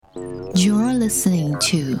You're listening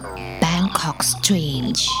to Bangkok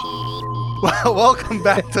Strange. Well, welcome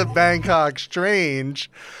back to Bangkok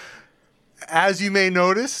Strange. As you may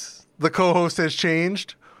notice, the co-host has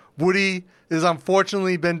changed. Woody has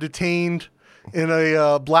unfortunately been detained in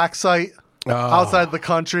a black site outside the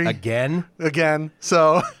country. Again?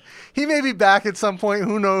 So he may be back at some point.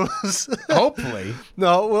 Who knows? Hopefully.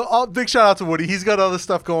 No, well, big shout out to Woody. He's got other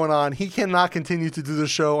stuff going on. He cannot continue to do the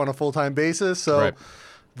show on a full-time basis. So Right.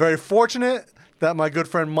 Very fortunate that my good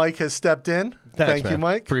friend Mike has stepped in. Thanks, Thank you, man.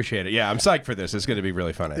 Mike. Appreciate it. Yeah, I'm psyched for this. It's going to be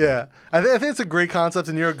really fun. Yeah, I think it's a great concept,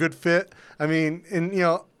 and you're a good fit. I mean, and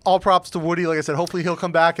all props to Woody. Like I said, hopefully he'll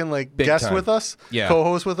come back and Big guest time. with us, Yeah.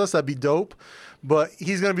 co-host with us. That'd be dope. But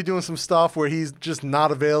he's going to be doing some stuff where he's just not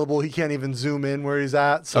available. He can't even zoom in where he's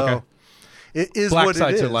at. So Okay. it is Black what it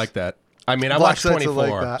sites is. are like that. I mean, I Black watched sites are 24,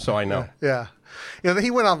 like that. so I know. Yeah. He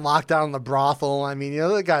went on lockdown in the brothel. I mean,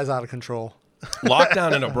 the guy's out of control.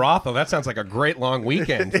 Lockdown in a brothel, that sounds like a great long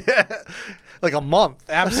weekend. Like a month.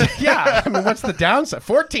 Absolutely. Yeah. I mean, what's the downside?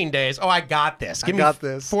 14 days. Oh, I got this. Give me got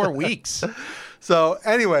this. 4 weeks. So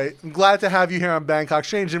anyway, I'm glad to have you here on Bangkok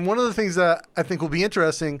Exchange. And one of the things that I think will be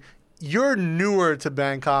interesting, you're newer to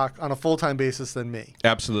Bangkok on a full-time basis than me.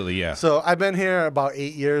 Absolutely, yeah. So I've been here about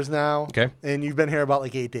 8 years now. Okay. And you've been here about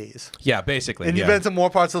 8 days. Yeah, basically. And yeah. you've been to more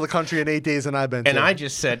parts of the country in 8 days than I've been And to. I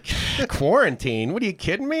just said, quarantine? What are you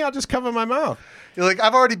kidding me? I'll just cover my mouth. You're like,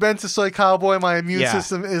 I've already been to Soy Cowboy. My immune Yeah.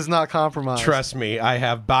 system is not compromised. Trust me, I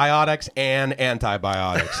have biotics and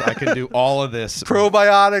antibiotics. I can do all of this.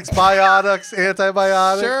 Probiotics, biotics,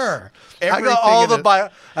 antibiotics. Sure. I got all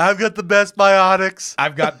the I've got the best biotics.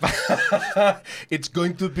 I've got. It's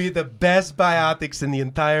going to be the best biotics in the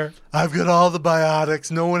entire. I've got all the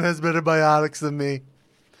biotics. No one has better biotics than me.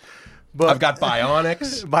 But I've got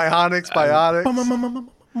bionics. biotics.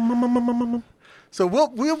 So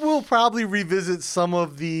we'll probably revisit some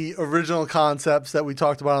of the original concepts that we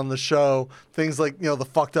talked about on the show. Things like the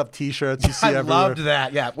fucked up T-shirts you see I everywhere. loved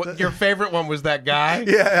that. Yeah. What, your favorite one was that guy?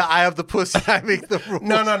 Yeah, I have the pussy. I make the rules.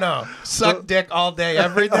 No. Suck dick all day,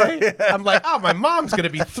 every day. I'm like, oh, my mom's going to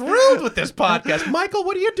be thrilled with this podcast. Michael,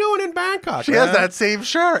 what are you doing in Bangkok? She has that same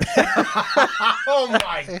shirt. Oh,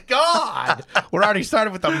 my God. We're already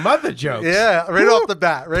started with the mother jokes. Yeah, right off the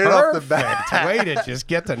bat. Right off the bat. Perfect way to just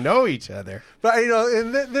get to know each other. But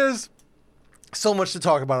and there's so much to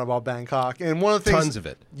talk about Bangkok, and one of the things, Tons of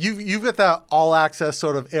it. You've got that all access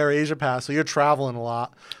sort of Air Asia pass, so you're traveling a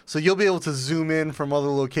lot, so you'll be able to zoom in from other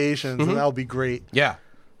locations, and that'll be great. Yeah.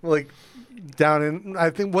 Like down in, I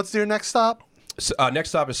think, what's your next stop? Next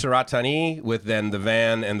stop is Surat Thani, with then the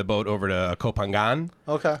van and the boat over to Koh Phangan.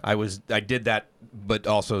 Okay. I did that, but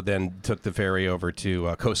also then took the ferry over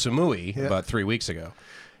to Koh Samui about 3 weeks ago.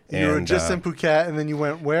 You were just in Phuket, and then you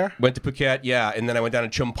went where? Went to Phuket, yeah, and then I went down to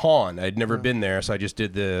Chumphon. I'd never been there, so I just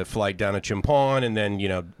did the flight down to Chumphon, and then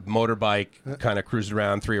motorbike, kind of cruised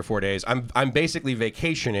around 3 or 4 days. I'm basically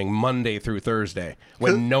vacationing Monday through Thursday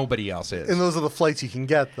when nobody else is. And those are the flights you can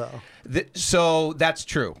get, though. So that's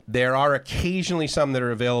true. There are occasionally some that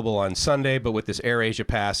are available on Sunday, but with this Air Asia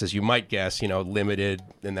pass, as you might guess, limited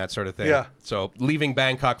and that sort of thing. Yeah. So leaving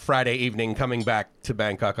Bangkok Friday evening, coming back to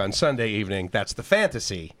Bangkok on Sunday evening, that's the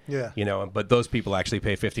fantasy. Yeah. But those people actually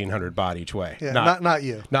pay 1,500 baht each way. Yeah, not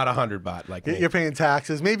you. Not 100 baht like me. You're paying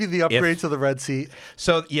taxes. Maybe the upgrade to the red seat.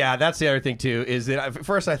 So yeah, that's the other thing too. Is that at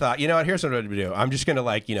first I thought, here's what I'm going to do. I'm just going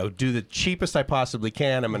to do the cheapest I possibly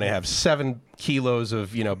can. I'm going to have 7 kilos of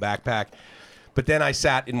backpack. But then I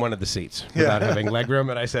sat in one of the seats without having legroom,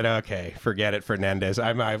 and I said, "Okay, forget it, Fernandez.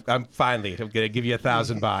 I'm finally going to give you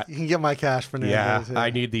 1,000 baht. You can get my cash, Fernandez. Yeah,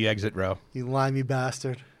 I need the exit row. You limey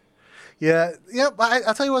bastard." Yeah. But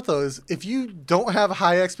I'll tell you what though is if you don't have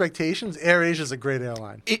high expectations, AirAsia is a great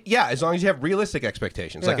airline. As long as you have realistic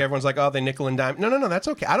expectations. Like Yeah. everyone's like, "Oh, they nickel and dime." No, that's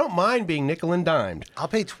okay. I don't mind being nickel and dimed. I'll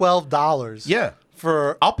pay $12. Yeah.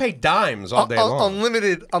 For I'll pay dimes all day long.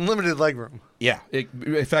 unlimited legroom. Yeah,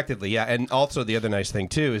 effectively, yeah. And also the other nice thing,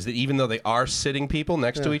 too, is that even though they are sitting people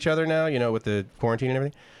next to each other now, with the quarantine and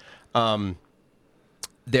everything,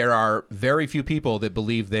 there are very few people that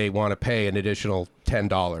believe they want to pay an additional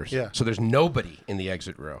 $10. Yeah. So there's nobody in the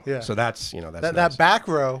exit row. Yeah. So that's, that's That nice. back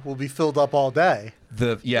row will be filled up all day.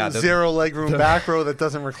 The Zero legroom back row that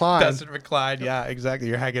doesn't recline. doesn't recline. Yeah, exactly.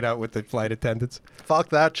 You're hanging out with the flight attendants. Fuck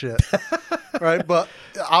that shit. Right, but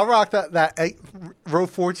I'll rock that row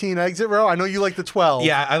 14 exit row. I know you like the 12.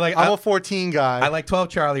 Yeah, I'm a 14 guy. I like 12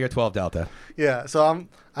 Charlie or 12 Delta. Yeah, so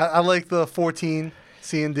I like the 14.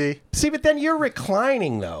 C and D. See, but then you're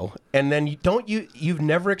reclining though, and then you've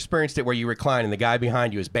never experienced it where you recline and the guy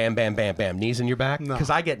behind you is bam, bam, bam, bam, knees in your back. No. Because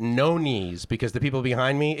I get no knees because the people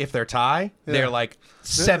behind me, if they're Thai, they're like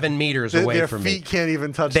 7 meters away Their from feet me. can't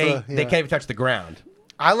even touch They the. they can't even touch the ground.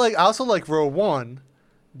 I also like row 1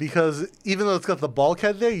 because even though it's got the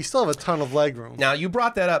bulkhead there, you still have a ton of leg room. Now you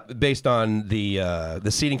brought that up based on the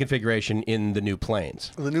seating configuration in the new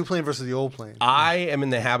planes. The new plane versus the old plane. I am in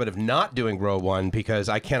the habit of not doing row 1 because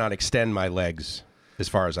I cannot extend my legs as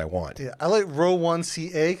far as I want. Yeah, I like row 1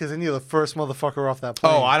 CA because then you're the first motherfucker off that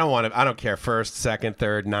plane. Oh, I don't care. First, second,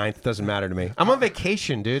 third, ninth. Doesn't matter to me. I'm on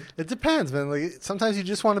vacation, dude. It depends, man. Like sometimes you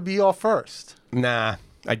just want to be off first. Nah,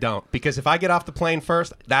 I don't. Because if I get off the plane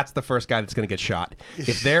first, that's the first guy that's going to get shot.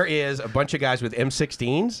 If there is a bunch of guys with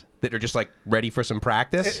M16s that are just like ready for some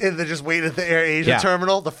practice. And they just wait at the Air Asia Yeah.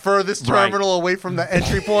 terminal, the furthest Right. terminal away from the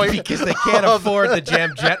entry point. because they can't afford the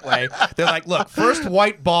Jam Jetway. They're like, look, first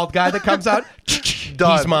white bald guy that comes out,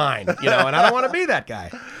 Done. he's mine. You know, and I don't want to be that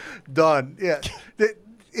guy. Done. Yeah.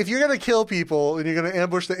 If you're going to kill people and you're going to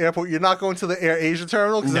ambush the airport, you're not going to the Air Asia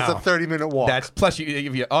terminal because it's No. a 30-minute walk. That's plus oh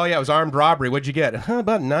yeah, it was armed robbery. What'd you get?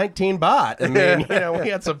 About 19 baht. I mean, we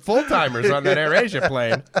had some full timers on that Air Asia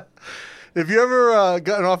plane. If you ever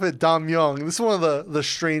gotten off at Dam Myung, this is one of the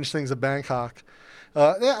strange things of Bangkok.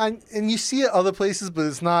 And you see it other places, but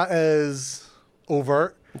it's not as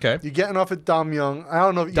overt. Okay. You're getting off at Dam Myung. I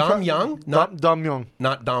don't know. If Dam Myung? Dam Myung.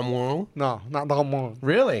 Not Dom Wong. No, not Dam Myung.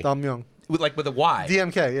 Really? Dam Myung. With a Y.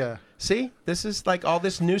 DMK, yeah. See, this is like all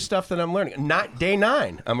this new stuff that I'm learning. Not day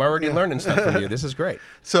 9. I'm already learning stuff from you. This is great.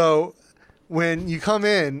 So when you come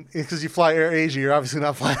in, because you fly Air Asia, you're obviously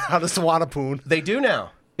not flying out of Suvarnabhumi. They do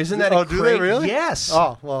now. Isn't that Oh, do they really? Yes.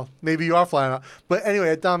 Oh, well, maybe you are flying out. But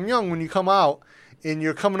anyway, at Dam Myung, when you come out and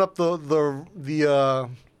you're coming up the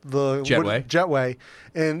Jetway. jetway,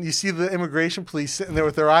 and you see the immigration police sitting there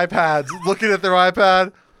with their iPads, looking at their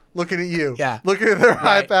iPad, looking at you. Yeah. Looking at their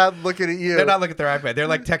Right. iPad, looking at you. They're not looking at their iPad. They're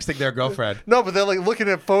like texting their girlfriend. No, but they're like looking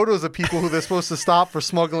at photos of people who they're supposed to stop for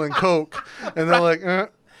smoggling coke, and they're like,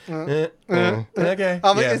 Okay.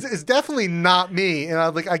 I'm like, Yeah. it's definitely not me. And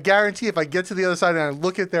I'm like, I guarantee if I get to the other side and I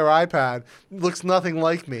look at their iPad, it looks nothing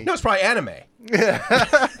like me. No, it's probably anime. Yeah.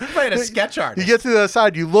 Probably a sketch You artist. get to the other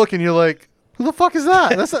side, you look, and you're like, who the fuck is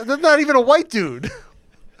that? That's not even a white dude.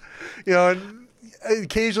 And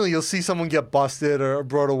occasionally you'll see someone get busted or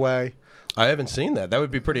brought away. I haven't seen that. That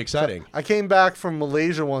would be pretty exciting. I came back from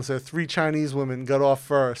Malaysia once. There 3 Chinese women got off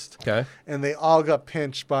first. Okay. And they all got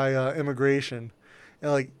pinched by immigration.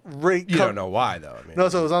 And like, You don't know why, though. I mean, No,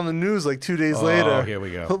 so it was on the news like 2 days later. here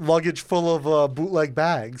we go. Luggage full of bootleg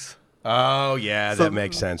bags. Oh, yeah, So that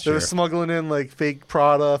makes sense. They Sure. were smuggling in like fake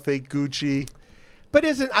Prada, fake Gucci. But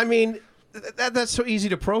that's so easy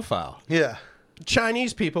to profile. Yeah.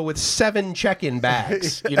 Chinese people with 7 check-in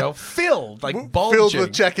bags, filled, like bulging. Filled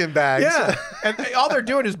with check-in bags. Yeah. And all they're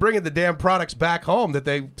doing is bringing the damn products back home that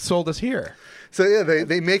they sold us here. So yeah,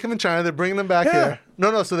 they make them in China. They're bringing them back Yeah. here.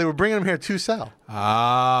 No. So they were bringing them here to sell. Oh,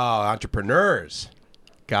 entrepreneurs.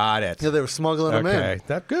 Got it. Yeah, they were smuggling them Okay. in.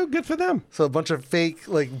 That good for them. So a bunch of fake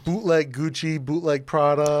like bootleg Gucci, bootleg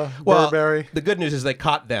Prada, Well, Burberry. the good news is they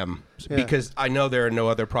caught them because I know there are no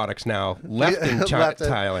other products now left in Left in-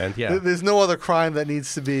 Thailand. Yeah. There's no other crime that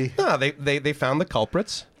needs to be. No, they found the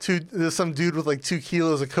culprits. There's some dude with like 2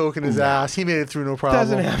 kilos of coke in his ass. He made it through no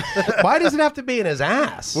problem. Why does it have to be in his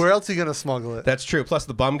ass? Where else are you gonna smuggle it? That's true. Plus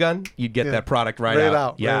the bum gun, you'd get that product right Right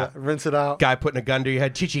out. Yeah. rinse it out. Guy putting a gun to your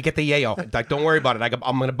head. Chichi, get the yayo. Like, don't worry about it.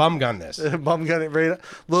 I'm going to bum gun this. Bum gun it right out.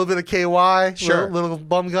 A little bit of KY. Sure. Little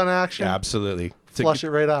bum gun action. Yeah, absolutely. Flush it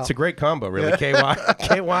right out. It's a great combo, really.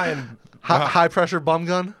 KY and High pressure bum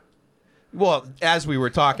gun. well, as we were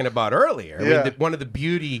talking about earlier, I Yeah. mean, one of the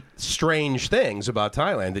beauty strange things about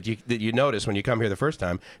Thailand that you notice when you come here the first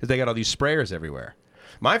time is they got all these sprayers everywhere.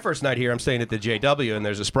 My first night here, I'm staying at the JW, and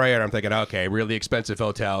there's a sprayer, and I'm thinking, okay, really expensive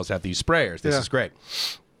hotels have these sprayers. This Yeah. is great.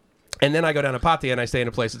 And then I go down to Pattaya, and I stay in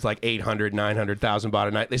a place that's like 800, 900,000 baht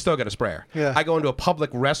a night. They still got a sprayer. Yeah. I go into a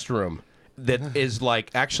public restroom that is like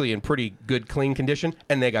actually in pretty good, clean condition,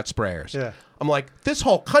 and they got sprayers. Yeah. I'm like, this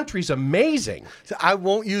whole country's amazing. So I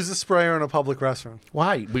won't use the sprayer in a public restroom.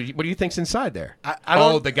 Why? What do you think's inside there? I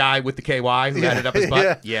don't- the guy with the KY who had it up his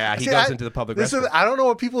butt? Yeah, he See, goes into the public restroom. I don't know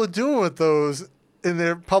what people are doing with those in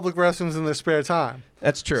their public restrooms in their spare time.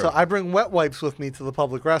 That's true. So I bring wet wipes with me to the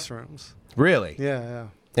public restrooms. Really? Yeah.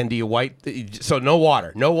 And do you wipe? So no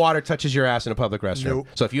water. No water touches your ass in a public restroom. Nope.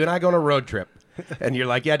 So if you and I go on a road trip and you're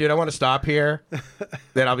like, yeah, dude, I want to stop here,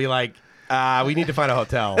 then I'll be like, we need to find a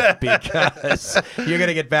hotel because you're going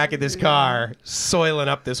to get back in this car, soiling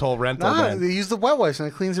up this whole rental. Nah, man. they use the wet wipes and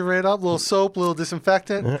it cleans it right up. A little soap, a little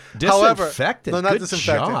disinfectant. Disinfectant? However, no, not Good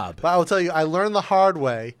disinfectant. job. But I will tell you, I learned the hard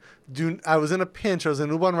way. I was in a pinch. I was in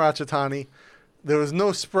Ubon Ratchathani. There was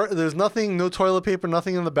no spray. There's nothing, no toilet paper,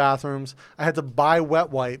 nothing in the bathrooms. I had to buy wet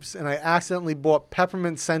wipes, and I accidentally bought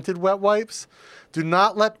peppermint scented wet wipes. Do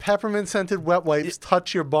not let peppermint scented wet wipes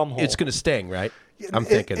touch your bum hole. It's going to sting, right? I'm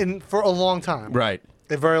thinking. And for a long time. Right.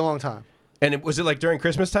 A very long time. And was it like during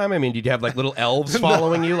Christmas time? I mean, did you have like little elves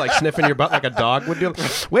following you, like sniffing your butt like a dog would do?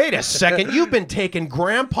 Wait a second. You've been taking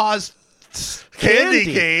Grandpa's Candy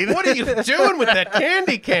cane. What are you doing with that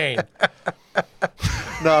candy cane?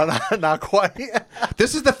 No, not quite.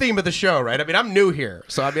 This is the theme of the show, right? I mean, I'm new here.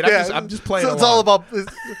 So, I mean, I'm just playing So it's all about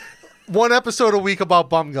one episode a week about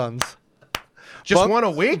bum guns. Just one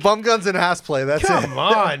a week? Bum guns and ass play. That's Come it.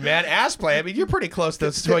 on, man. Ass play. I mean, you're pretty close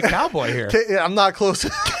to Soy Cowboy here. Yeah, I'm not close.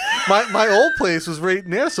 My old place was right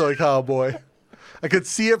near Soy Cowboy. I could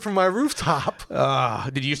see it from my rooftop.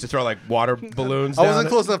 Did you used to throw like water balloons I down wasn't it?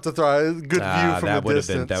 close enough to throw. It was a good view from that a would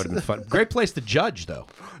distance. That would have been fun. Great place to judge, though.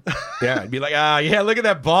 Yeah, I'd be like, yeah, look at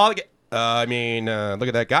that ball. Look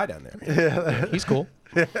at that guy down there. Yeah, he's cool.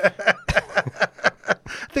 I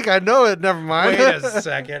think I know it. Never mind. Wait a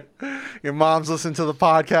second. Your mom's listening to the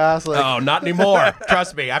podcast. Like, Oh, not anymore.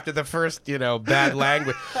 Trust me. After the first, bad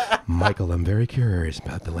language. Michael, I'm very curious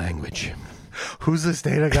about the language. who's this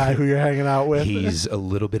data guy who you're hanging out with? He's a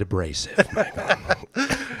little bit abrasive, Michael.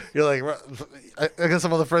 You're like, I got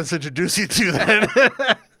some other friends to introduce you to then.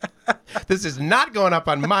 This is not going up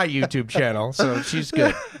on my YouTube channel, so she's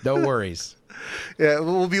good. No worries. Yeah,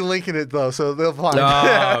 we'll be linking it though, so they'll find it.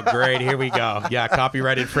 Oh, great. Here we go. Yeah,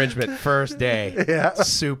 copyright infringement first day. Yeah.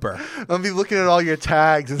 Super. I'll be looking at all your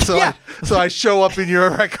tags, and so I show up in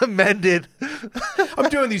your recommended. I'm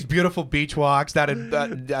doing these beautiful beach walks down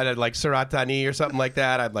at like Suratani or something like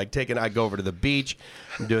that. I go over to the beach.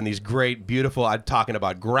 I'm doing these great, beautiful, I'm talking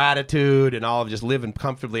about gratitude and all of just living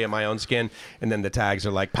comfortably in my own skin. And then the tags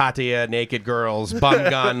are like Pattaya, naked girls, bum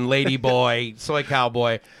gun, lady boy, soy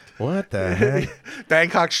cowboy. What the heck?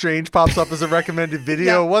 Bangkok Strange pops up as a recommended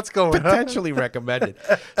video. Yeah, What's going on? potentially recommended.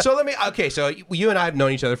 So so you and I have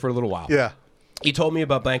known each other for a little while. Yeah. You told me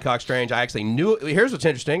about Bangkok Strange. I actually knew. Here's what's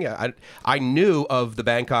interesting. I knew of the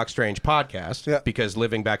Bangkok Strange podcast because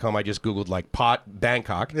living back home, I just Googled like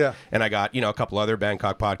Bangkok. Yeah. And I got, a couple other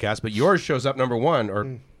Bangkok podcasts, but yours shows up number one,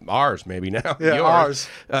 or ours maybe now. Yeah, yours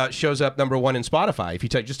shows up number one in Spotify. If you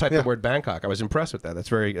just type the word Bangkok, I was impressed with that. That's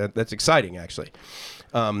that's exciting actually.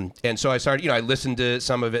 And so I started, I listened to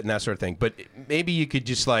some of it and that sort of thing. But maybe you could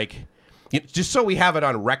just just so we have it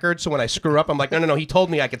on record, so when I screw up, I'm like, no, he told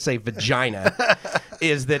me I could say vagina.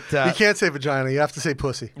 Is that... you can't say vagina. You have to say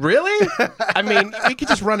pussy. Really? I mean, you could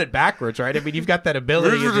just run it backwards, right? I mean, you've got that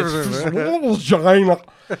ability. Vagina.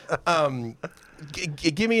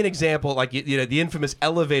 Give me an example, like, the infamous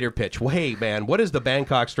elevator pitch. Well, hey, man, what is the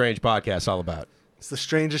Bangkok Strange podcast all about? It's the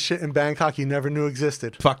strangest shit in Bangkok you never knew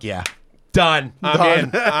existed. Fuck yeah. Done.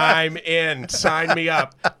 I'm in. Sign me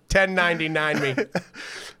up. 1099 me.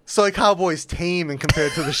 Soy Cowboy's tame and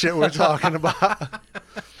compared to the shit we're talking about.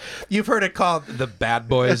 You've heard it called the Bad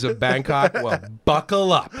Boys of Bangkok? Well,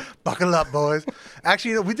 buckle up. Buckle up, boys.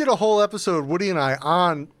 Actually, we did a whole episode, Woody and I,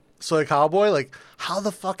 on Soy Cowboy. Like, how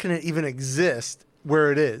the fuck can it even exist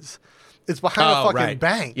where it is? It's behind a fucking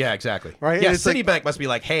bank. Yeah, exactly. Right? Yeah, And it's Citibank must be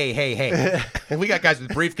like, hey. And we got guys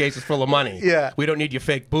with briefcases full of money. Yeah. We don't need your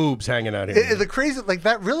fake boobs hanging out here. The crazy, like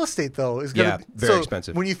that real estate though, is gonna be very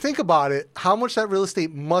expensive. When you think about it, how much that real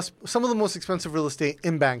estate some of the most expensive real estate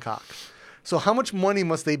in Bangkok. So how much money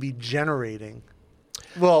must they be generating?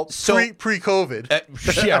 Well,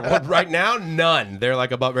 pre-COVID. Well, right now, none. They're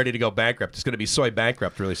like about ready to go bankrupt. It's going to be soy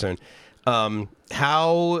bankrupt really soon.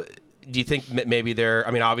 How do you think maybe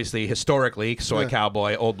obviously historically, Soy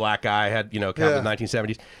Cowboy, old black guy had, kind of the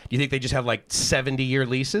 1970s. Do you think they just have like 70-year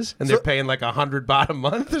leases and they're paying like $100 baht a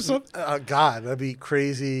month or something? God, that'd be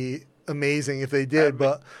crazy amazing if they did.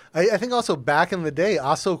 But I think also back in the day,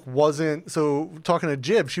 Asok wasn't, so talking to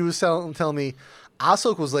Jib, she was telling me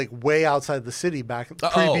Asok was like way outside the city back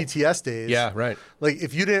pre-BTS days. Yeah, right. Like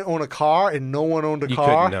if you didn't own a car and no one owned a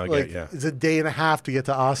car, it's a day and a half to get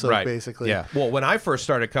to Asok, basically. Yeah. Well, when I first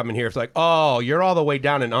started coming here, it's like, oh, you're all the way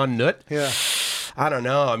down in Un Nut? Yeah. I don't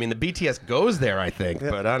know. I mean, the BTS goes there, I think,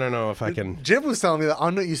 but I don't know if I can. Jib was telling me that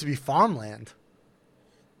Un Nut used to be farmland.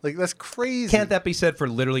 Like, that's crazy. Can't that be said for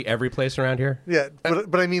literally every place around here? Yeah,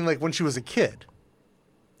 but I mean, like, when she was a kid.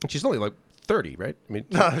 She's only like 30, right? I mean,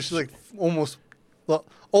 No, she's like almost Well,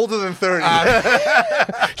 older than 30.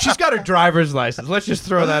 She's got her driver's license. Let's just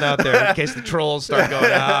throw that out there in case the trolls start going,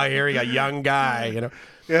 here we got a young guy, you know.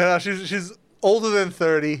 Yeah, she's older than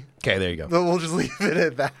 30. Okay, there you go. But we'll just leave it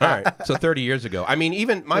at that. All right. So 30 years ago. I mean,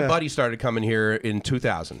 even my buddy started coming here in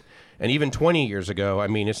 2000. And even 20 years ago, I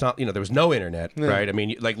mean, it's not, there was no internet, right? I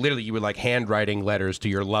mean, like literally you were like handwriting letters to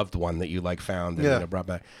your loved one that you like found and brought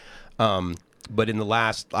back. But in the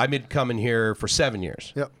last, I've been coming here for 7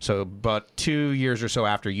 years. Yep. So about 2 years or so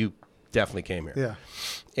after you definitely came here. Yeah.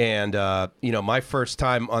 And, my first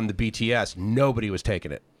time on the BTS, nobody was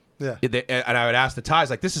taking it. Yeah. And I would ask the Thais,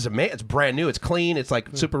 like, this is amazing. It's brand new. It's clean. It's like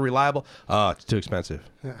super reliable. It's too expensive.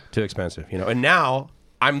 Yeah. Too expensive. And now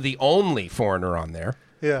I'm the only foreigner on there.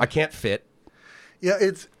 Yeah. I can't fit. Yeah,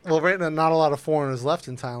 right now not a lot of foreigners left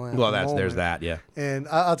in Thailand. Well, there's that, yeah. And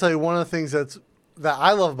I'll tell you one of the things that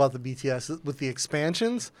I love about the BTS with the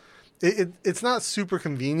expansions, it's not super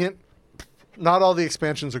convenient. Not all the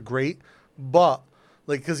expansions are great, but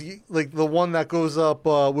because the one that goes up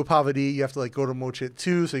Wipavadi, you have to like go to Mochit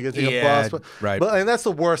too, so you got to take a bus. Right. And that's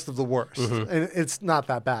the worst of the worst, and it's not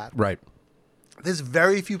that bad. Right. There's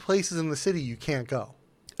very few places in the city you can't go.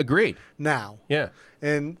 Agreed. Now. Yeah.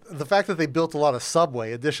 And the fact that they built a lot of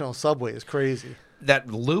additional subway is crazy. That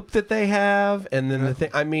loop that they have, and then the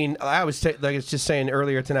thing. I mean, I was like I was just saying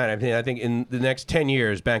earlier tonight. I think in the next 10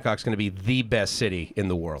 years, Bangkok's going to be the best city in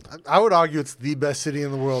the world. I would argue it's the best city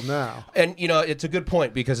in the world now. And it's a good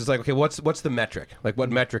point because it's like, okay, what's the metric? Like,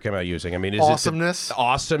 what metric am I using? I mean, is awesomeness, it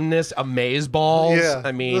awesomeness, amazeballs? Yeah,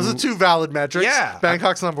 I mean, those are two valid metrics. Yeah,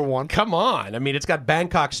 Bangkok's number one. Come on, I mean, it's got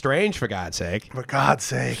Bangkok Strange for God's sake. For God's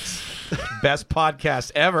sakes. Best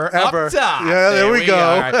podcast ever. Ever. Up top. Yeah, there we go.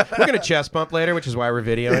 All right. We're going to chest bump later, which is why we're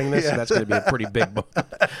videoing this. So that's going to be a pretty big bump.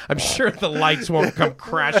 I'm sure the lights won't come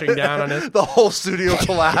crashing down on us. The whole studio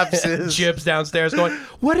collapses. Jib's downstairs going,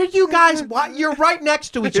 what are you guys? What? You're right next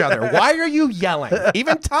to each other. Why are you yelling?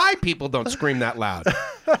 Even Thai people don't scream that loud.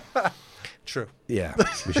 True. Yeah,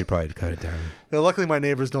 we should probably cut it down. Yeah, luckily, my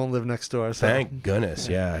neighbors don't live next door. So. Thank goodness,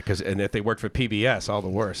 yeah. And if they worked for PBS, all the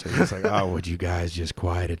worse. It's like, oh, would you guys just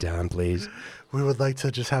quiet it down, please? We would like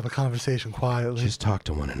to just have a conversation quietly. Just talk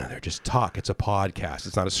to one another. Just talk. It's a podcast.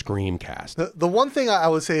 It's not a screamcast. The one thing I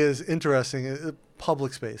would say is interesting is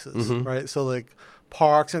public spaces, right? So like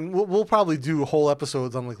parks, and we'll probably do whole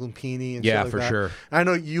episodes on like Lumpini and shit like for that. sure. I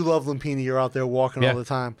know you love Lumpini. You're out there walking all the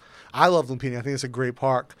time. I love Lumpini. I think it's a great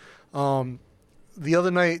park. The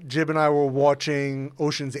other night, Jib and I were watching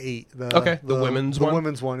Ocean's 8. The women's one? The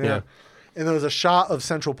women's one, yeah. And there was a shot of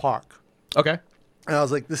Central Park. Okay. And I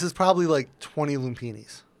was like, this is probably like 20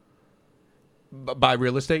 Lumpinis. By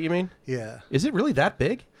real estate, you mean? Yeah. Is it really that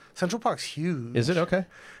big? Central Park's huge. Is it? Okay.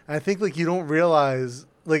 And I think like you don't realize,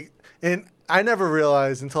 like, and I never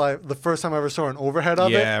realized until the first time I ever saw an overhead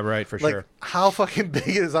of it. Yeah, right, for like, sure. how fucking big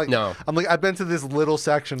it is. Like, No. I'm like, I've been to this little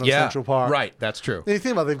section of Central Park. Right, that's true. And you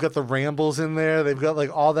think about it, they've got the rambles in there. They've got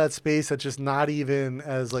like all that space that's just not even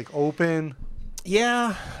as like open.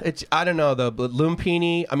 Yeah, I don't know though, but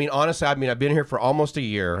Lumpini, I mean, honestly, I've been here for almost a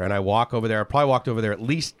year, and I walk over there. I probably walked over there at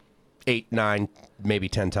least 8, 9, maybe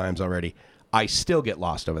 10 times already. I still get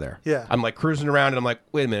lost over there. Yeah. I'm like cruising around, and I'm like,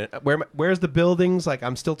 wait a minute, where's the buildings? Like,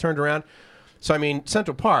 I'm still turned around. So, I mean,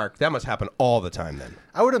 Central Park, that must happen all the time then.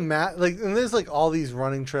 I would imagine, like, and there's like all these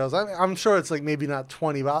running trails. I'm sure it's like maybe not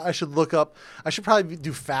 20, but I should look up. I should probably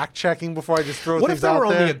do fact checking before I just throw What things if there out were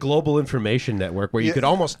there. only a global information network where you could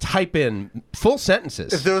almost type in full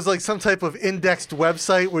sentences? If there was like some type of indexed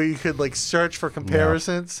website where you could like search for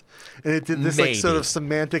comparisons, and it did this like sort of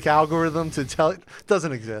semantic algorithm to tell it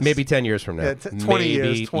doesn't exist. Maybe 10 years from now. Yeah, 20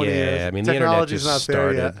 years. 20 years. I mean, Technology's the internet just not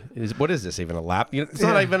there started. What is this, even a lap? It's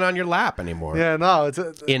not even on your lap anymore. Yeah, no, it's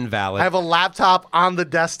invalid. I have a laptop on the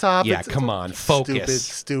desktop. Yeah, come on, focus.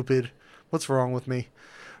 Stupid. What's wrong with me?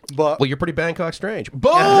 But well, you're pretty Bangkok Strange.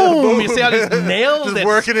 Boom! You see how I just nailed just it?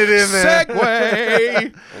 Working it in there.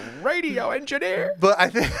 Segway. Radio engineer. But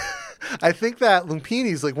I think that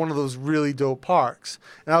Lumpini is like one of those really dope parks.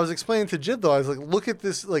 And I was explaining to Jib though, I was like, look at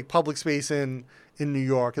this like public space in New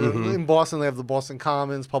York. In Boston, they have the Boston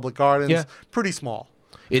Commons, Public Gardens. Yeah. Pretty small.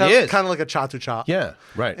 It is kind of like a Chatuchak. Yeah,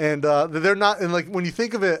 right. And they're not. And like when you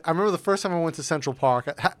think of it, I remember the first time I went to Central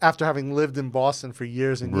Park after having lived in Boston for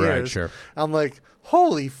years and years. Right, sure. I'm like,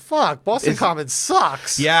 holy fuck, Boston Commons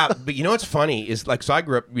sucks. Yeah, but you know what's funny is like, so I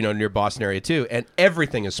grew up, near Boston area too, and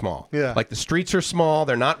everything is small. Yeah. Like the streets are small,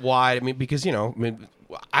 they're not wide. I mean, because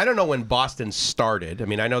I don't know when Boston started. I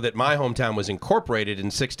mean, I know that my hometown was incorporated in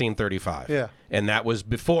 1635. Yeah. And that was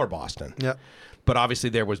before Boston. Yeah. But obviously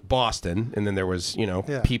there was Boston, and then there was,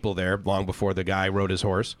 people there long before the guy rode his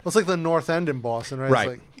horse. Well, it's like the North End in Boston, right? Right.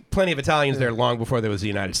 It's like, plenty of Italians there long before there was the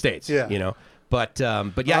United States. Yeah. But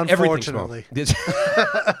yeah, everything's small. Unfortunately.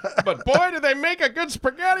 But boy, do they make a good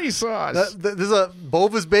spaghetti sauce. There's a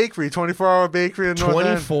Bova's Bakery, 24-hour bakery in North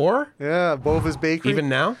End. 24? Yeah, Bova's Bakery. Even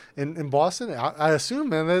now? In Boston? I assume,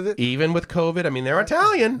 man. Even with COVID? I mean, they're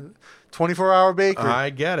Italian. 24-hour bakery. I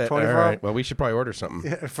get it. 24 All right. Well, we should probably order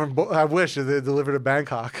something. Yeah, I wish they delivered to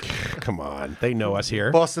Bangkok. Come on. They know us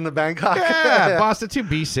here. Boston to Bangkok. Yeah, Boston, 2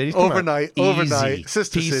 B cities. Come on. Overnight. Easy.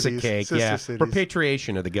 Sister Piece cities. of cake. Sister Yeah. cities.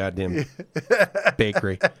 Repatriation of the goddamn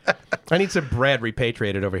bakery. I need some bread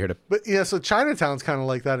repatriated over here to. But yeah, so Chinatown's kind of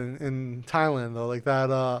like that in Thailand, though. Like that,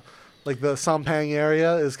 like the Sampang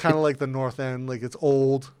area is kind of like the North End. Like it's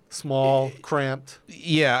old, small, cramped.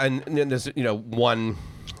 Yeah, and then there's one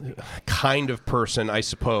kind of person, I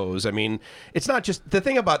suppose. I mean, it's not just the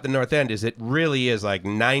thing about the North End is it really is like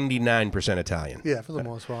 99% Italian. Yeah, for the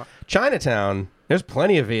most part. Chinatown, there's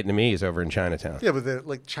plenty of Vietnamese over in Chinatown. Yeah, but they're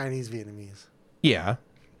like Chinese Vietnamese. Yeah.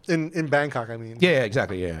 In Bangkok, I mean. Yeah,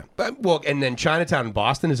 exactly. Yeah. But, well, and then Chinatown in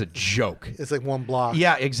Boston is a joke. It's like one block.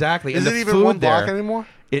 Yeah, exactly. Is and it the even food one block there, anymore?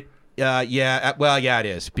 It it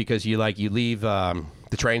is because you leave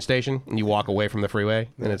the train station and you walk away from the freeway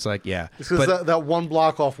and it's like It's because that one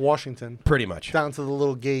block off Washington pretty much down to the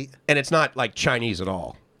little gate. and it's not like Chinese at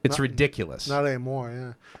all. It's ridiculous. Not anymore.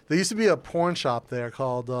 Yeah, there used to be a porn shop there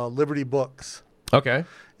called Liberty Books. Okay.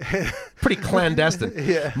 Pretty clandestine.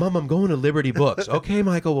 Yeah. Mom, I'm going to Liberty Books. Okay,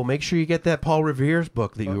 Michael. Well, make sure you get that Paul Revere's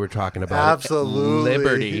book that you were talking about. Absolutely.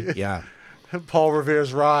 Liberty. Yeah. Paul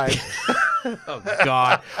Revere's Ride. Oh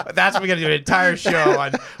God, that's what we're gonna do an entire show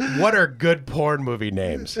on what are good porn movie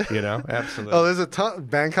names. You know, absolutely. Oh, there's a ton.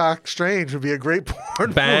 Bangkok Strange would be a great porn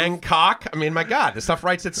movie. Bangkok. I mean, my God, this stuff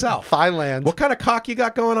writes itself. Thailand. What kind of cock you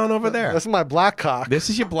got going on over there? That's my black cock. This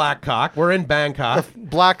is your black cock. We're in Bangkok.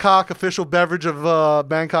 Black cock, official beverage of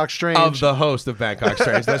Bangkok Strange. Of the host of Bangkok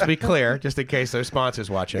Strange. Let's be clear, just in case there's sponsors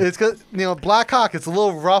watching. It's good. Black cock. It's a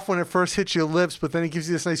little rough when it first hits your lips, but then it gives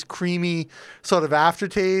you this nice creamy sort of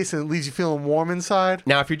aftertaste, and it leaves you feeling warm inside.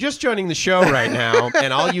 Now, if you're just joining the show right now,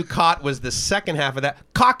 and all you caught was the second half of that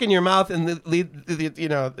cock in your mouth and leave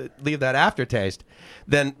that aftertaste,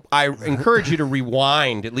 then I encourage you to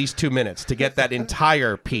rewind at least 2 minutes to get that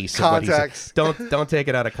entire piece of what he said. Context. Don't take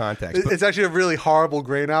it out of context. But It's actually a really horrible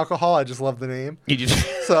grain alcohol. I just love the name. you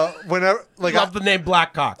just So whenever, like, love the name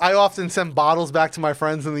Black Cock. I often send bottles back to my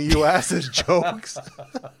friends in the U.S. as jokes.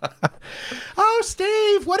 Oh,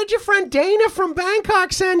 Steve, what did your friend Dana from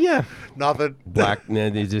Bangkok send you? Nothing. Black,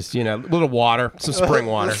 just a little water, some spring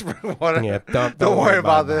water. Spring water. Yeah, Don't worry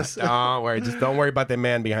about this. that. Don't worry. Just don't worry about the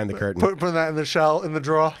man behind the curtain. Put that in the shell, in the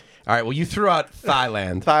drawer. All right. Well, you threw out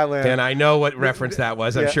Thailand. Thailand. And I know what reference that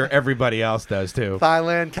was. I'm Yeah. sure everybody else does too.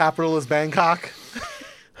 Thailand, capital is Bangkok.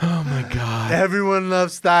 Oh my God. Everyone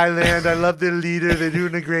loves Thailand. I love their leader. They're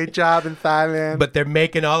doing a great job in Thailand. But they're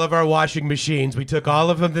making all of our washing machines. We took all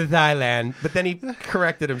of them to Thailand. But then he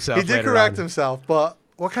corrected himself. he did later correct on. himself. But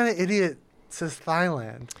what kind of idiot says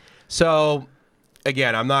Thailand? So,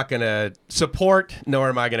 again, I'm not going to support, nor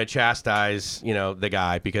am I going to chastise, the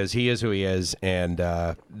guy because he is who he is, and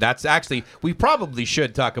that's actually we probably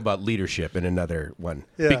should talk about leadership in another one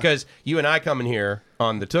Yeah. because you and I come in here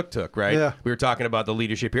on the Tuk Tuk, right? Yeah. We were talking about the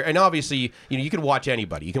leadership here, and obviously, you can watch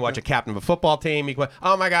anybody. You can watch a captain of a football team. You can,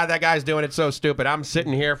 oh my God, that guy's doing it so stupid. I'm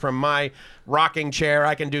sitting here from my rocking chair.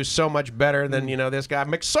 I can do so much better than this guy.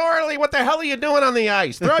 McSorley, what the hell are you doing on the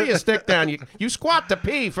ice? Throw your stick down. You squat to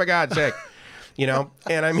pee for God's sake.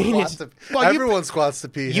 And I mean, Everyone squats to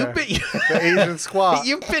pee. You've been the Asian squat.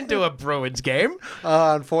 You've been to a Bruins game.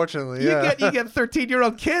 Unfortunately, yeah. You get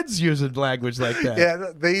 13-year-old kids using language like that.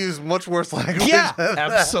 Yeah, they use much worse language. Yeah, than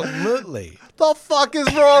that. absolutely. The fuck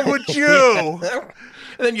is wrong with you?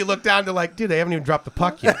 And then you look down to dude, they haven't even dropped the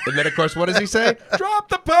puck yet. And then, of course, what does he say? Drop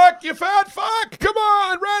the puck, you fat fuck! Come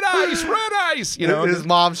on, red ice! His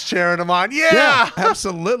mom's cheering him on. Yeah,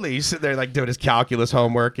 absolutely. He's sitting there doing his calculus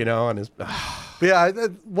homework, and his. But yeah,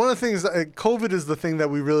 one of the things, COVID is the thing that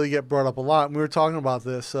we really get brought up a lot. And we were talking about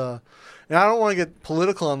this, and I don't want to get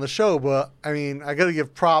political on the show, but I mean, I got to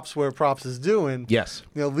give props where props is due. And Yes.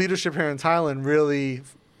 Leadership here in Thailand really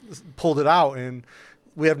pulled it out, and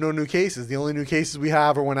we have no new cases. The only new cases we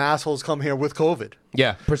have are when assholes come here with COVID.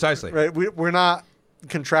 Yeah, precisely. Right? We're not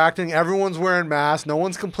contracting. Everyone's wearing masks. No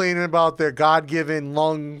one's complaining about their God-given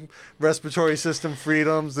lung respiratory system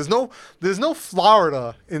freedoms. There's no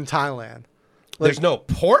Florida in Thailand. There's no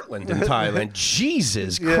Portland in Thailand.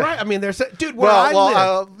 Jesus Christ! I mean, dude.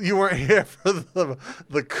 Where you weren't here for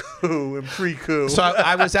the coup and pre-coup. So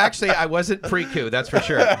I wasn't pre-coup, that's for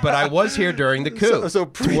sure. But I was here during the coup.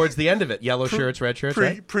 Towards the end of it, yellow shirts, red shirts.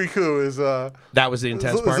 Pre-coup is that was the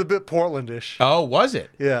intense part. It was a bit Portlandish. Oh, was it?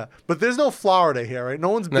 Yeah, but there's no Florida here, right? No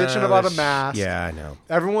one's bitching about a mask. Yeah, I know.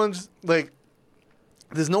 Everyone's like,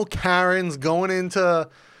 there's no Karens going into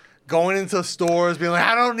stores being like,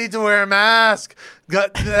 I don't need to wear a mask.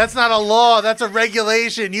 That's not a law. That's a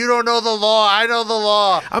regulation. You don't know the law. I know the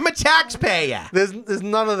law. I'm a taxpayer. There's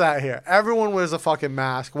none of that here. Everyone wears a fucking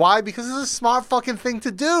mask. Why? Because it's a smart fucking thing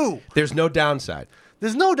to do. There's no downside.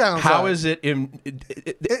 There's no downside. How is it?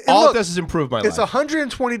 All it does is improve my life. It's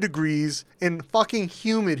 120 degrees and fucking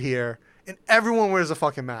humid here, and everyone wears a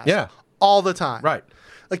fucking mask. Yeah. All the time. Right.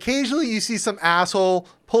 Occasionally, you see some asshole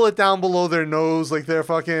pull it down below their nose, like they're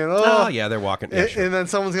fucking. Oh yeah, they're walking. Yeah, sure. And then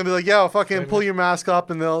someone's gonna be like, "Yeah, fucking pull your mask up,"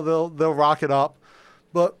 and they'll rock it up.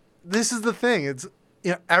 But this is the thing. It's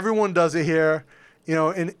everyone does it here,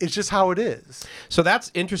 and it's just how it is. So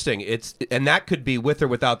that's interesting. And that could be with or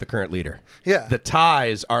without the current leader. Yeah. The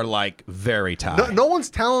Thais are like very Thai. No one's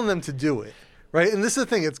telling them to do it. Right, and this is the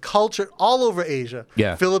thing. It's culture all over Asia.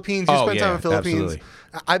 Yeah. Philippines. You spend time in the Philippines. Absolutely.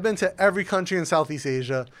 I've been to every country in Southeast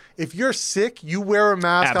Asia. If you're sick, you wear a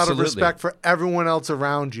mask out of respect for everyone else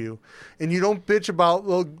around you. And you don't bitch about,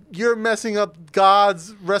 well, you're messing up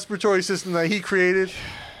God's respiratory system that he created.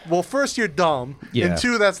 Well, first, you're dumb. Yeah. And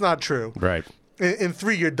two, that's not true. Right. And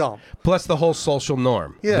three, you're dumb. Plus the whole social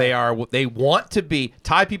norm. Yeah. They want to be,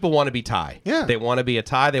 Thai people want to be Thai. Yeah. They want to be a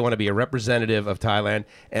Thai. They want to be a representative of Thailand.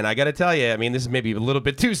 And I got to tell you, I mean, this is maybe a little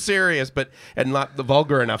bit too serious, and not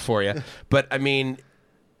vulgar enough for you. But I mean,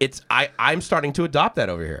 I'm starting to adopt that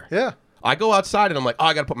over here. Yeah. I go outside and I'm like, oh,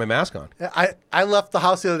 I got to put my mask on. I left the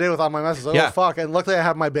house the other day without my mask. I was like, oh, fuck. And luckily I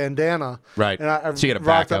have my bandana. Right. And I so you got to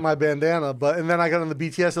rocked back up up my bandana. And then I got on the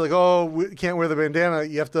BTS. They're like, oh, we can't wear the bandana.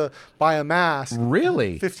 You have to buy a mask.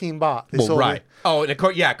 Really? 15 baht. Well, right. Oh, and of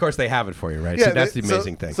course they have it for you, right? Yeah, so that's the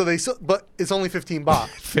amazing thing. But it's only 15 baht.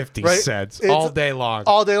 50 right? cents all day long.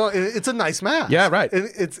 All day long. It's a nice mask. Yeah, right. And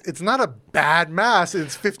it's not a bad mask.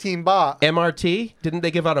 It's 15 baht. MRT? Didn't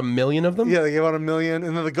they give out 1 million of them? Yeah, they gave out 1 million.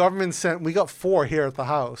 And then the government we got 4 here at the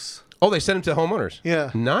house. Oh, they sent them to homeowners? Yeah.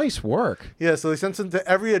 Nice work. Yeah, so they sent them to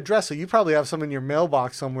every address. So you probably have some in your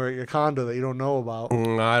mailbox somewhere at your condo that you don't know about.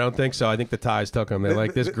 I don't think so. I think the Thais took them. They're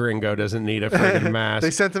like, this gringo doesn't need a friggin' mask. They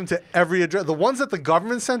sent them to every address. The ones that the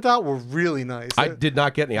government sent out were really nice. I did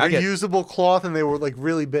not get any. Reusable cloth, and they were like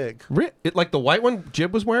really big. Like the white one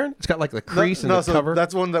Jib was wearing? It's got like the crease and the cover?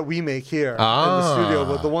 That's one that we make here in the studio.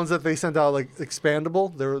 But the ones that they sent out, like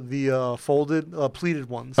expandable, they're the folded, pleated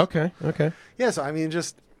ones. Okay. Yeah, so I mean,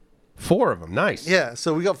 just... 4 of them. Nice. Yeah,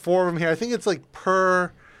 so we got 4 of them here. I think it's like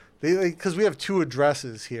because we have 2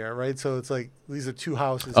 addresses here, right? So it's like these are 2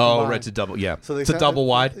 houses. Oh, combined. right. It's a double. Yeah. So it's a double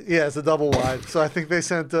wide. Yeah, it's a double wide. So I think they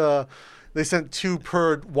sent 2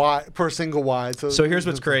 per single wide. So here's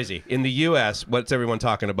what's crazy. In the U.S., what's everyone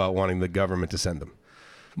talking about wanting the government to send them?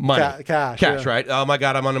 Money. Cash, yeah. Right? Oh, my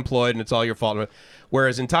God, I'm unemployed, and it's all your fault.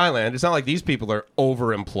 Whereas in Thailand, it's not like these people are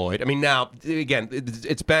overemployed. I mean, now, again,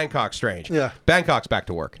 it's Bangkok strange. Yeah. Bangkok's back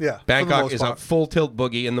to work. Yeah. Bangkok is a full tilt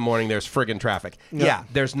boogie in the morning. There's friggin' traffic. Yeah.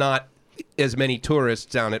 There's not as many tourists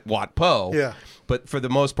down at Wat Po. Yeah. But for the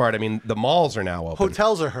most part, I mean, the malls are now open.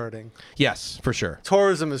 Hotels are hurting. Yes, for sure.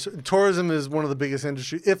 Tourism is one of the biggest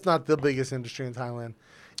industry, if not the biggest industry in Thailand.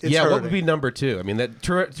 It's hurting. What would be number 2? I mean, that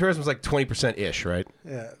tourism is like 20% ish, right?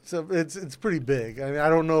 Yeah, so it's pretty big. I mean, I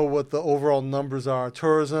don't know what the overall numbers are.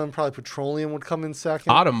 Tourism, probably petroleum would come in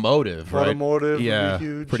second. Automotive, right? Automotive, would be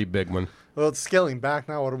huge. Pretty big one. Well, it's scaling back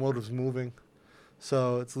now. Automotive's moving,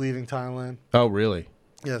 so it's leaving Thailand. Oh, really?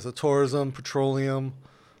 Yeah, so tourism, petroleum.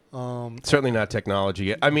 Certainly not technology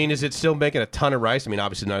yet. I mean, is it still making a ton of rice? I mean,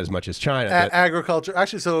 obviously not as much as China. Agriculture,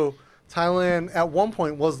 actually, so. Thailand at one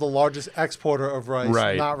point was the largest exporter of rice.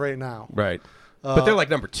 Right. Not right now. Right. But they're like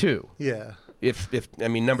number 2. Yeah. If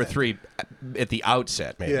number 3 at the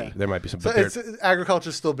outset, maybe. Yeah. There might be some. So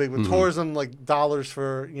agriculture's still big, but tourism, like dollars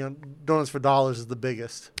for, donuts for dollars is the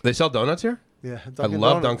biggest. They sell donuts here? Yeah. I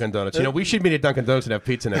love Dunkin' Donuts. We should meet at Dunkin' Donuts and have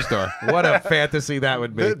pizza next door. What a fantasy that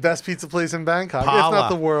would be. The best pizza place in Bangkok, Pala. if not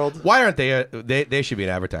the world. Why aren't they? They should be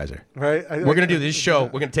an advertiser. Right? We're going to do this show.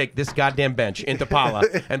 We're going to take this goddamn bench into Pala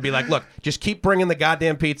and be like, look, just keep bringing the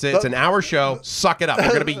goddamn pizza. It's an hour show. Suck it up. We're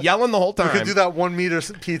going to be yelling the whole time. We could do that 1 meter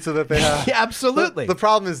pizza that they have. Yeah, absolutely. The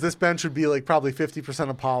problem is this bench would be like probably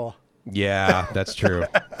 50% of Pala. Yeah, that's true.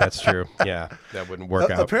 That's true. Yeah, that wouldn't work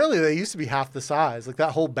out. Apparently, they used to be half the size. Like that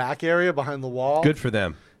whole back area behind the wall. Good for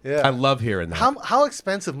them. Yeah. I love hearing that. How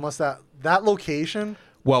expensive must that location?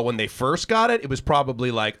 Well, when they first got it, it was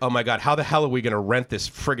probably like, oh my God, how the hell are we going to rent this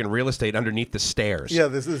friggin' real estate underneath the stairs? Yeah,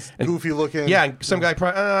 this is goofy looking. Yeah, and some guy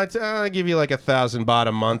probably, I'll give you like 1,000 baht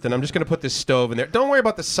a month, and I'm just going to put this stove in there. Don't worry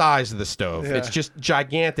about the size of the stove. Yeah. It's just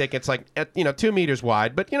gigantic. It's like, 2 meters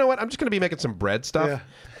wide. But you know what? I'm just going to be making some bread stuff. Yeah.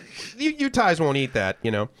 You Thais won't eat that,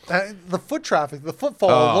 The foot traffic, the footfall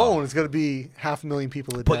alone is going to be 500,000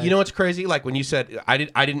 people a day. But you know what's crazy? Like when you said, I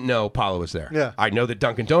didn't know Paula was there. Yeah. I know that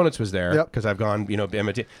Dunkin' Donuts was there Yep. because I've gone,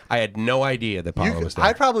 MIT. I had no idea that Paula was there.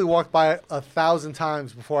 I probably walked by it 1,000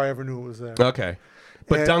 times before I ever knew it was there. Okay.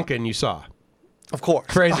 But And- Dunkin' you saw. Of course.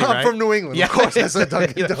 Crazy, I'm right? from New England. Yeah. Of course I said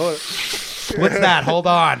Dunkin' Donuts. What's that? Hold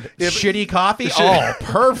on. but- Shitty coffee? Oh,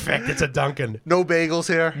 perfect. It's a Dunkin'. No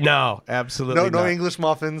bagels here. No, absolutely No not. English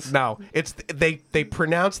muffins. No, it's they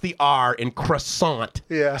pronounce the R in croissant.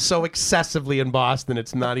 Yeah. So excessively in Boston,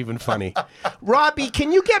 it's not even funny. Robbie,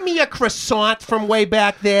 can you get me a croissant from way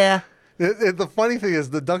back there? The funny thing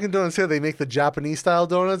is, the Dunkin' Donuts here, they make the Japanese style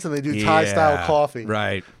donuts and they do Thai style coffee.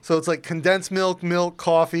 Right. So it's like condensed milk,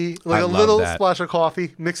 coffee, like I a love little that. splash of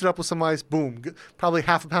coffee, mix it up with some ice, boom. Probably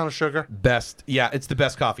half a pound of sugar. Best. Yeah, it's the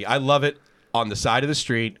best coffee. I love it. On the side of the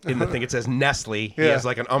street, in the thing it says Nestle. He Yeah. has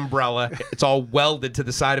like an umbrella. It's all welded to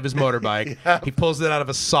the side of his motorbike. Yeah. He pulls it out of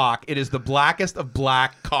a sock. It is the blackest of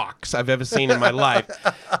black cocks I've ever seen in my life.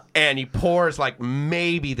 And he pours like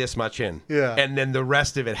maybe this much in. Yeah. And then the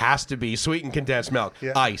rest of it has to be sweetened condensed milk,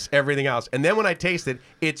 Yeah. ice, everything else. And then when I taste it,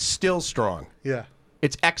 it's still strong. Yeah.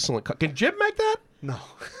 It's excellent. Can Jim make that? No.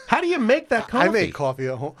 How do you make that coffee? I make coffee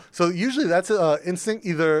at home. So usually that's instinct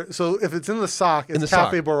either. So if it's in the sock, it's the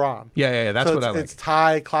Cafe sock. Baran. Yeah. That's So what I like. It's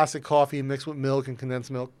Thai classic coffee mixed with milk and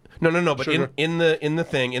condensed milk. No. But Sugar. in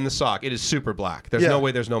the sock, it is super black. There's Yeah. no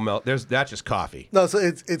way there's no milk. That's just coffee. No, so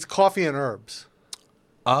it's coffee and herbs.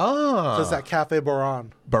 Oh. So it's that Cafe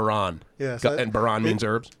Baran. Baran. Yeah, so And Baran means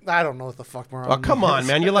herbs? I don't know what the fuck Baran Oh, come on, means.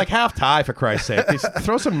 man. You're like half Thai, for Christ's sake.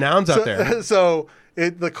 Throw some nouns out there. So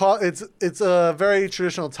it's a very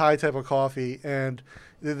traditional Thai type of coffee, and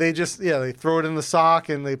they just they throw it in the sock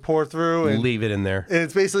and they pour through, and Leave it in there.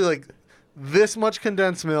 it's basically like this much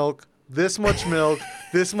condensed milk, this much milk,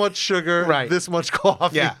 this much sugar, Right. this much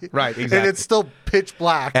coffee. Yeah, right, And exactly. it's still pitch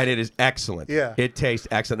black. And it is excellent. Yeah. It tastes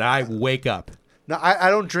excellent. I wake up. Now I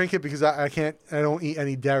don't drink it because I don't eat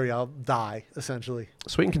any dairy. I'll die essentially.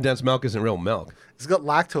 Sweetened condensed milk isn't real milk. It's got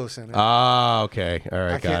lactose in it. Ah, okay. All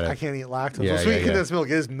right, got I it. can't eat lactose. Yeah, Well, sweet yeah. condensed milk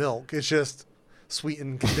is milk. It's just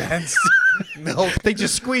sweetened condensed milk. They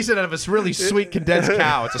just squeeze it out of a really sweet condensed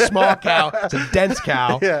cow. It's a small cow. It's a dense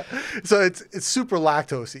cow. Yeah. So it's super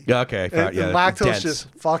lactosey. Okay. And yeah, lactose dense. just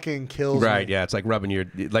fucking kills Right, me. yeah, it's like rubbing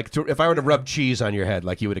if I were to rub cheese on your head,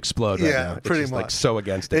 like you would explode right Yeah, now. It's pretty just, like much. so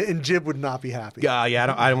against it. And Jib would not be happy. Yeah,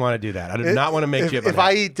 I don't want to do that. I do not want to make Jib If I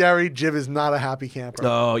unhappy. eat dairy, Jib is not a happy camper.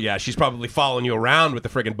 Oh yeah, she's probably following you around with the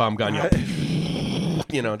friggin' bum gun.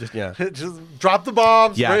 Just Just drop the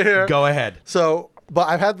bombs yeah. right here. Go ahead. So, but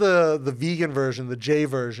I've had the vegan version, the J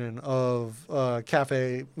version of the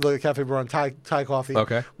Cafe Baran Thai coffee.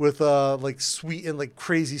 Okay. With like sweetened, like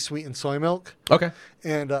crazy sweetened soy milk, Okay.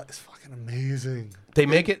 and it's fucking amazing. They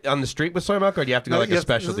make it on the street with soy milk, or do you have to go like You a have-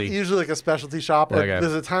 specialty? Usually like a specialty shop. Like, Okay.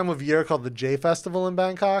 there's a time of year called the J Festival in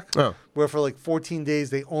Bangkok, Oh. where for like 14 days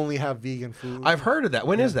they only have vegan food. I've heard of that.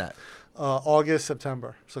 When is that? August,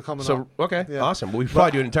 September. So coming So up. okay, Yeah. awesome. We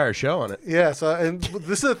probably do an entire show on it. Yeah. So and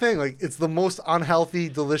this is the thing. Like it's the most unhealthy,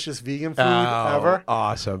 delicious vegan food Oh, ever.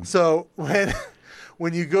 awesome. So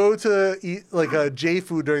when you go to eat like a J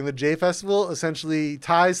food during the J Festival, essentially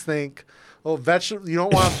Thais think, oh, you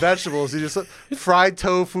don't want vegetables. You just fried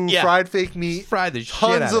tofu, Yeah. fried fake meat, Fry the shit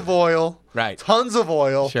tons out of oil, Right. Tons of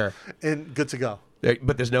oil, Sure. and good to go.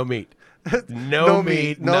 But there's no meat. No, No meat.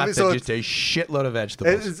 meat, no Nothing. meat, so just a shitload of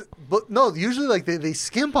vegetables. But no, usually like they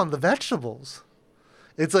skimp on the vegetables.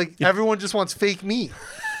 It's like everyone just wants fake meat.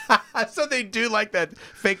 So they do like that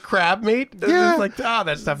fake crab meat. Yeah. It's like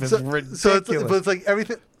that stuff is ridiculous. So it's like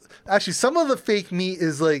everything. Actually, some of the fake meat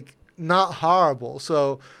is like not horrible.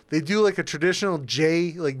 So they do like a traditional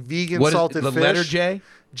J, like vegan what is salted the fish. letter J?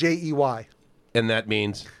 J-E-Y. And that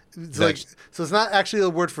means It's like so. It's not actually a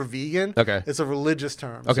word for vegan. Okay. It's a religious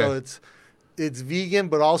term. Okay. So it's vegan,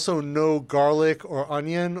 but also no garlic or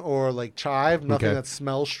onion or like chive. Nothing Okay. that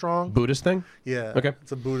smells strong. Buddhist thing. Yeah. Okay.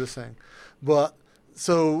 It's a Buddhist thing, but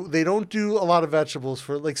so they don't do a lot of vegetables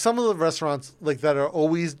for like some of the restaurants like that are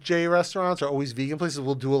always J restaurants or always vegan places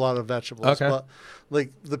will do a lot of vegetables. Okay. But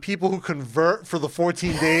like the people who convert for the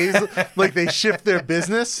 14 days, like they shift their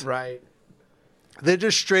business. Right. They're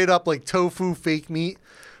just straight up like tofu, fake meat.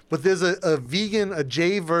 But there's a vegan, a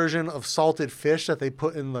J version of salted fish that they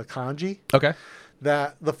put in the kanji. Okay.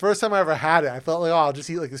 that the first time I ever had it, I thought like, oh, I'll just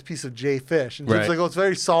eat like this piece of J fish. And Jim's Right. like, oh, it's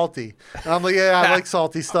very salty. And I'm like, yeah, I like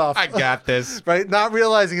salty stuff. I got this. Right? Not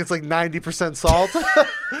realizing it's like 90% salt.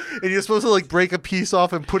 And you're supposed to like break a piece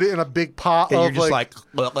off and put it in a big pot And of you're just like,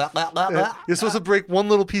 you're supposed to break one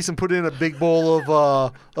little piece and put it in a big bowl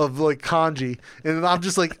of like congee. And I'm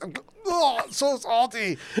just like, oh, it's so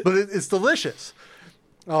salty. But it's delicious.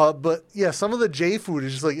 But yeah, some of the J food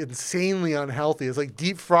is just like insanely unhealthy. It's like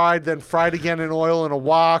deep fried, then fried again in oil in a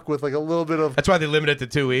wok with like a little bit of. That's why they limit it to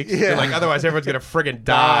 2 weeks. Yeah. They're like, otherwise everyone's gonna friggin'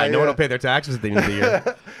 die. No one yeah. will pay their taxes at the end of the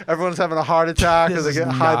year. Everyone's having a heart attack because they This get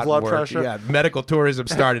does high not blood work. pressure. Yeah, medical tourism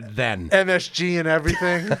started then. MSG and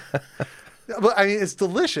everything. But I mean, it's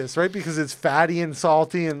delicious, right? Because it's fatty and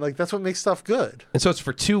salty, and like that's what makes stuff good. And so it's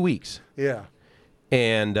for 2 weeks. Yeah.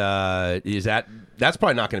 And that's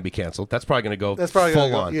probably not going to be canceled. That's probably going to go That's probably full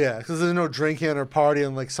gonna go, on. yeah, because there's no drinking or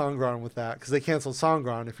partying like Songkran with that, because they canceled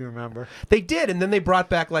Songkran, if you remember. They did, and then they brought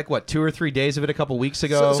back like what 2 or 3 days of it a couple weeks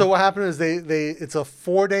ago. So what happened is they it's a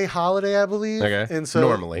 4-day holiday, I believe. Okay. And so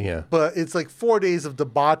Normally, yeah. But it's like 4 days of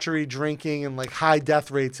debauchery, drinking, and like high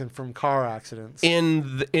death rates and from car accidents.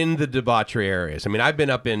 in the debauchery areas. I mean, I've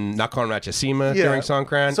been up in Nakhon Ratchasima Yeah. during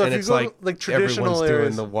Songkran, So if and you it's go to, like, like, traditional everyone's doing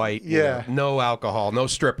areas- the white, Yeah. no alcohol, no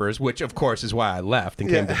strippers, which of course is why I left and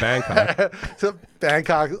came to Bangkok. So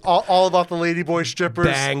Bangkok, all about the ladyboy strippers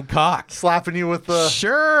Bangkok. slapping you with the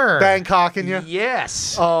Sure. Bangkoking you.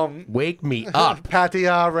 Yes. Um, Wake me up.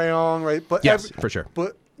 Pattaya, Rayong, right? But Yes, for sure.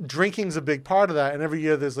 But drinking's a big part of that, and every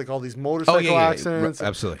year there's like all these motorcycle yeah. accidents.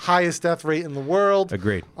 Absolutely. Highest death rate in the world.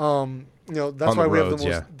 Agreed. You know, that's On why the we have roads, the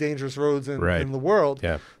most yeah. dangerous roads Right. in the world.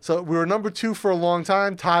 Yeah. So we were number 2 for a long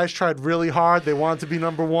time. Thais tried really hard. They wanted to be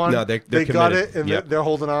number 1. No, they're they got committed. it, and Yep. they're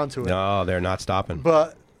holding on to it. No, they're not stopping.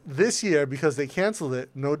 But this year, because they canceled it,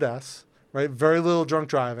 no deaths, right? Very little drunk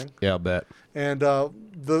driving. Yeah, I'll bet. And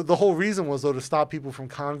the whole reason was, though, to stop people from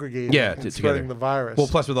congregating Yeah, and together. spreading the virus. Well,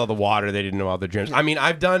 plus with all the water, they didn't know all the germs. I mean,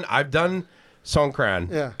 I've done Songkran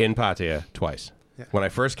Yeah. in Pattaya twice. Yeah. When I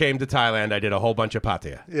first came to Thailand, I did a whole bunch of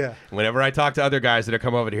Pattaya. Yeah. Whenever I talk to other guys that have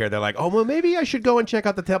come over to here, they're like, "Oh, well, maybe I should go and check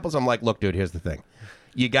out the temples." I'm like, "Look, dude, here's the thing.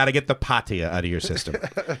 You got to get the Pattaya out of your system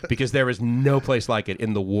because there is no place like it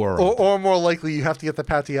in the world." Or more likely, you have to get the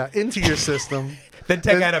Pattaya into your system. Then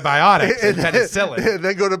take antibiotics and penicillin. And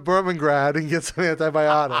then go to Birmingrad and get some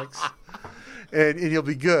antibiotics. and you'll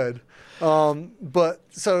be good. But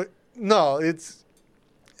so, no, it's...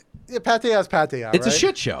 Yeah, Pattaya's Pattaya, It's right? a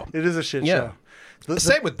shit show. It is a shit Yeah. show. The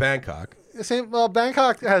Same with Bangkok. same. Well,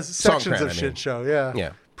 Bangkok has sections Songkran, of I shit mean. show, yeah.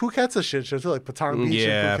 Yeah. Phuket's a shit show, too, like Patong Beach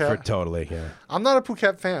Yeah, and Phuket. totally. Yeah. I'm not a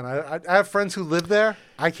Phuket fan. I have friends who live there.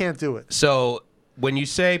 I can't do it. So when you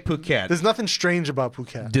say Phuket, There's nothing strange about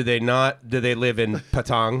Phuket. do they live in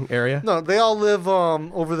Patong area? No, they all live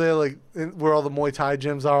over there, like where all the Muay Thai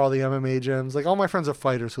gyms are, all the MMA gyms. Like all my friends are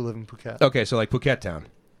fighters who live in Phuket. Okay, so like Phuket Town.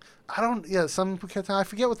 Some Phuket town. I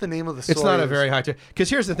forget what the name of the store It's not a is. very high tier. Because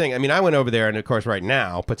here's the thing. I mean, I went over there, and of course, right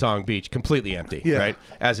now, Patong Beach completely empty, Yeah. right?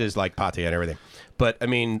 As is like Pattaya and everything. But I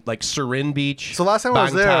mean, like Surin Beach. So last time I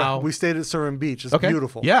was Bang there, Tao. we stayed at Surin Beach. It's Okay.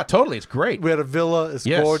 beautiful. Yeah, totally. It's great. We had a villa. It's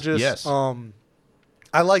Yes, gorgeous. yes.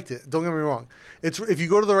 I liked it. Don't get me wrong. It's if you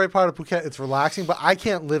go to the right part of Phuket, it's relaxing. But I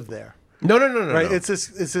can't live there. No. Right? no. It's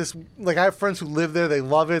this. Like I have friends who live there. They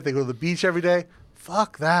love it. They go to the beach every day.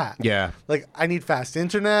 Fuck that. Yeah. Like I need fast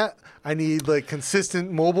internet. I need like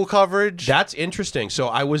consistent mobile coverage. That's interesting. So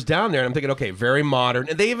I was down there, and I'm thinking, okay, very modern.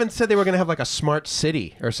 And they even said they were going to have like a smart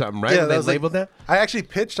city or something, right? Yeah, And they that was like- labeled that. I actually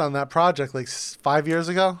pitched on that project like 5 years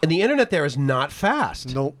ago. And the internet there is not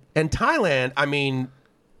fast. Nope. And Thailand, I mean,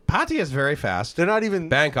 Pattaya is very fast. They're not even.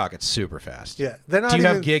 Bangkok, it's super fast. Yeah, they're not Do you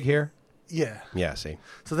even. have gig here? Yeah, Yeah, see.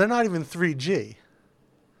 so they're not even 3G.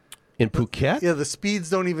 In Phuket? Yeah, the speeds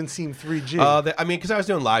don't even seem 3G. I mean, because I was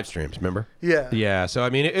doing live streams, remember? yeah, Yeah, so I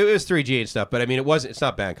mean, it was 3G and stuff, but I mean, it's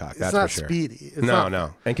not Bangkok, that's it's not for sure. speedy. It's No, not,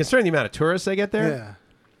 no. And considering the amount of tourists they get there, Yeah,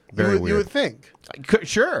 very you would think.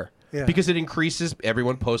 Sure. Yeah. Because it increases,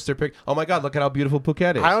 everyone posts their pic. Oh my God, look at how beautiful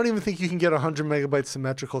Phuket is. I don't even think you can get 100 megabyte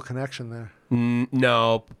symmetrical connection there.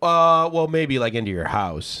 No. Well, maybe like into your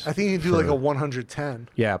house. I think you can do like a 110,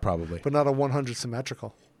 Yeah, probably. but not a 100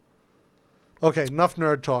 symmetrical. Okay, enough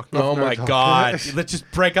nerd talk. enough Oh nerd my talk. God. Let's just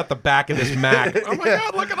break out the back of this Mac. Oh my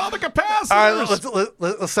God, look at all the capacitors. All right,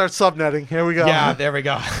 let's start subnetting. Here we go. Yeah, there we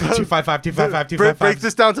go. 255, 255, break 255.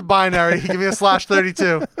 this down to binary. Give me a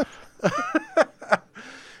 /32.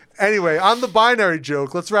 Anyway, on the binary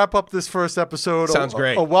joke, let's wrap up this first episode. Sounds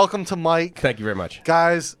great. A welcome to Mike. Thank you very much.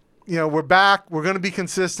 Guys, we're back. We're going to be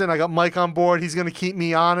consistent. I got Mike on board. He's going to keep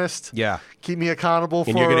me honest. Yeah. Keep me accountable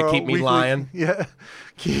And for you're gonna keep me weekly, lying? Yeah.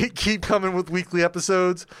 Keep coming with weekly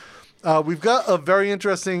episodes. We've got a very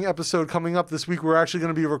interesting episode coming up this week. We're actually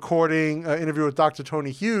going to be recording an interview with Dr.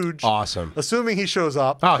 Tony Huge. Awesome. Assuming he shows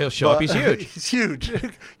up. Oh, he'll show up. He's huge. He's huge.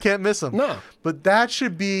 Can't miss him. No. But that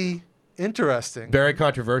should be interesting. Very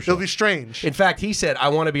controversial. It'll be strange. In fact, he said, I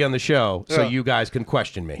want to be on the show so Yeah. you guys can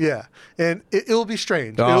question me. Yeah. And it'll be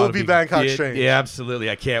strange. Oh, it'll be Bangkok yeah, strange. Yeah, absolutely.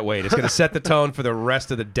 I can't wait. It's going to set the tone for the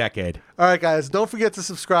rest of the decade. All right, guys. Don't forget to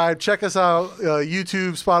subscribe. Check us out.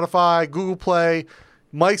 YouTube, Spotify, Google Play.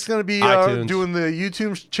 Mike's going to be iTunes. doing the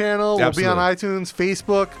YouTube channel. We'll be on iTunes,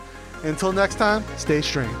 Facebook. Until next time, stay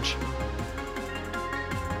strange.